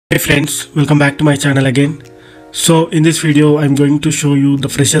Hey friends, welcome back to my channel again. So in this video I'm going to show you the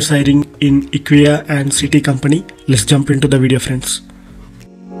freshers hiring in IQVIA and CT company. Let's jump into the video, friends.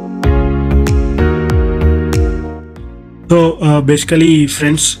 So basically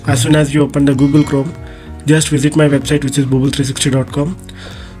friends, as soon as you open the Google Chrome, just visit my website, which is booble360.com.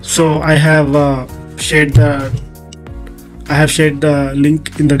 So I have shared the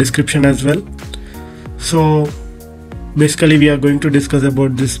link in the description as well. So basically we are going to discuss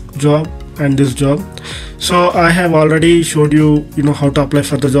about this job and this job. So I have already showed you how to apply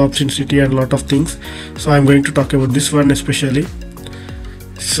for the jobs in city and a lot of things. So I'm going to talk about this one especially.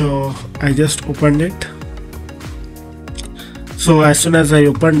 So I just opened it. So as soon as I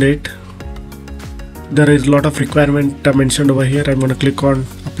opened it, there is a lot of requirement mentioned over here. I'm going to click on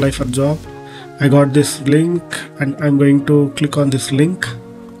apply for job. I got this link and I'm going to click on this link.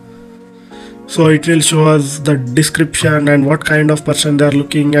 So it will show us the description and what kind of person they are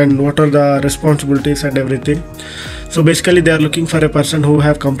looking and what are the responsibilities and everything. So basically they are looking for a person who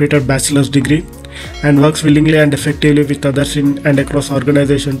have completed bachelor's degree and works willingly and effectively with others in and across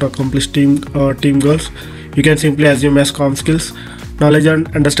organization to accomplish team goals. You can simply assume as comm skills, knowledge and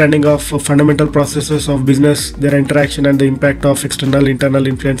understanding of fundamental processes of business, their interaction and the impact of external internal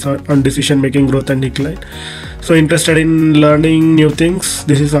influence on decision making, growth and decline. So interested in learning new things,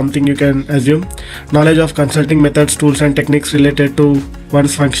 this is something you can assume. Knowledge of consulting methods, tools and techniques related to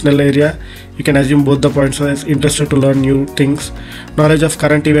one's functional area, you can assume both the points. So as interested to learn new things. Knowledge of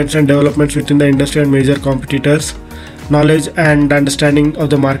current events and developments within the industry and major competitors. Knowledge and understanding of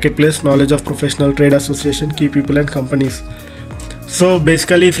the marketplace. Knowledge of professional trade association, key people and companies. So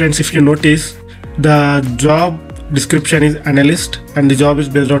basically friends, if you notice, the job description is analyst and the job is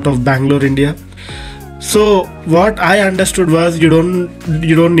based out of Bangalore, India. So what I understood was you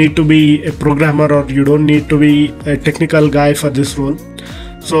don't need to be a programmer or you don't need to be a technical guy for this role.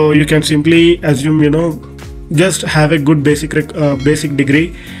 So you can simply assume just have a good basic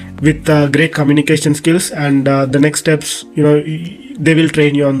degree with great communication skills, and the next steps they will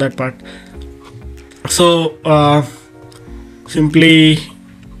train you on that part. So simply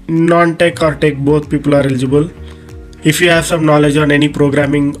non-tech or tech, both people are eligible. If you have some knowledge on any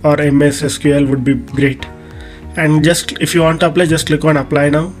programming or MS SQL would be great. And just if you want to apply, just click on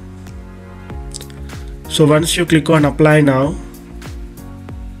apply now. So once you click on apply now,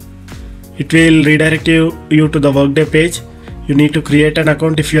 it will redirect you to the Workday page. You need to create an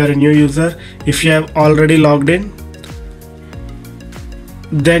account if you are a new user. If you have already logged in,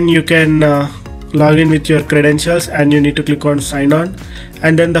 then you can log in with your credentials and you need to click on sign on,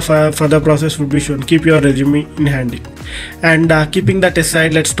 and then the further process would be shown. Keep your resume in handy. And keeping that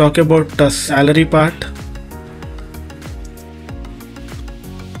aside, let's talk about the salary part.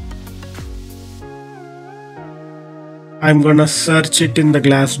 I'm gonna search it in the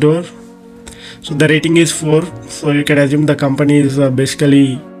Glassdoor. So the rating is 4, so you can assume the company is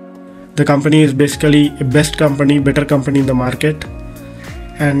basically a best company, better company in the market.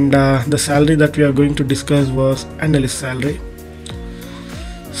 And the salary that we are going to discuss was analyst salary.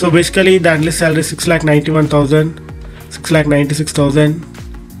 So basically the analyst salary is 6,91,000, 6,96,000.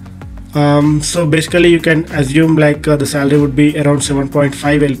 So basically you can assume the salary would be around 7.5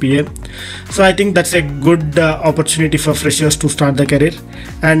 LPA. So I think that's a good opportunity for freshers to start the career.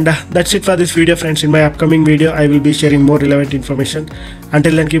 And that's it for this video, friends. In my upcoming video I will be sharing more relevant information.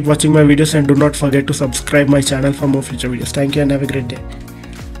 Until then, keep watching my videos and do not forget to subscribe my channel for more future videos. Thank you and have a great day.